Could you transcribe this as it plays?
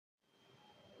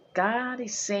God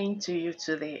is saying to you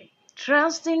today,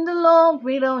 trust in the Lord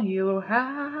with all your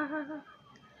heart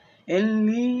and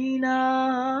lean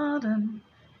not on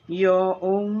your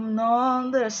own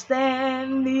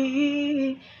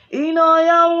understanding. In all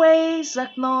your ways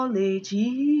acknowledge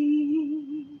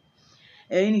Him,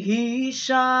 and He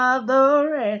shall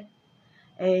direct,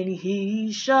 and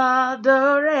He shall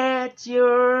direct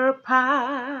your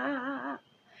path.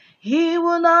 He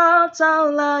will not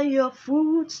allow your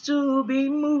foot to be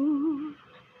moved.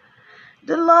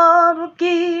 The Lord will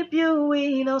keep you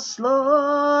in a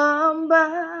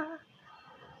slumber.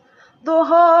 The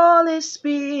Holy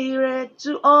Spirit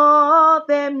to all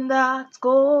them that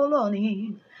call on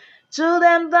Him, to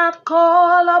them that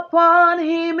call upon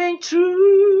Him in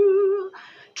truth.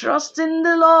 Trust in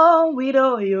the Lord with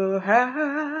all your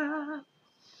heart,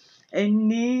 and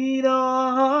lean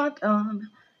not on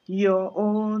your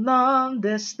own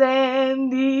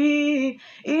understanding.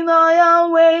 In all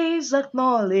your ways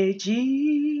acknowledge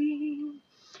Him,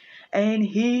 and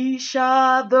He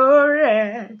shall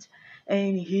direct,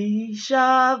 and He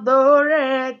shall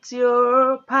direct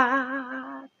your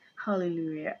path.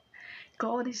 Hallelujah.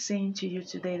 God is saying to you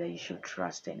today that you should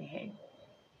trust in Him.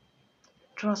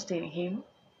 Trust in Him.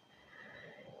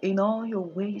 In all your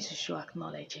ways you should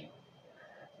acknowledge Him.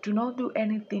 Do not do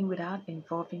anything without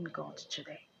involving God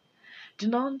today. Do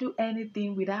not do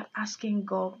anything without asking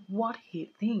God what He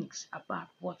thinks about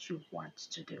what you want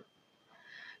to do.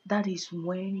 That is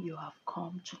when you have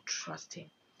come to trust Him.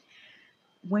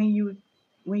 When you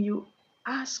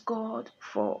ask God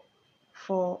for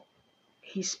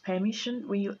His permission,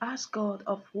 when you ask God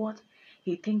of what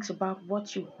He thinks about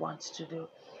what you want to do,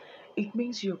 it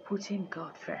means you're putting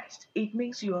God first. It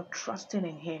means you're trusting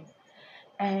in Him.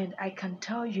 And I can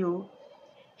tell you,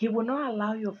 He will not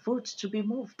allow your foot to be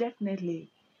moved, definitely.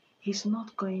 He's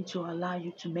not going to allow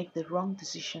you to make the wrong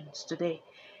decisions today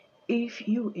if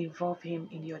you involve Him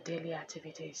in your daily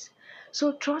activities.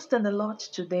 So trust in the Lord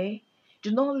today.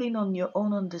 Do not lean on your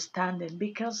own understanding,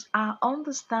 because our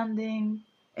understanding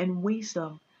and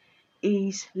wisdom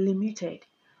is limited.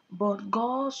 But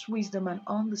God's wisdom and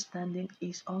understanding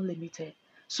is unlimited.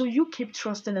 So you keep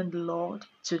trusting in the Lord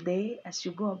today as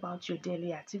you go about your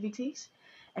daily activities,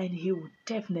 and He will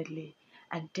definitely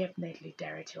and definitely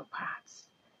direct your paths.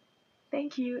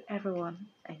 Thank you, everyone,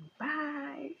 and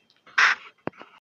bye.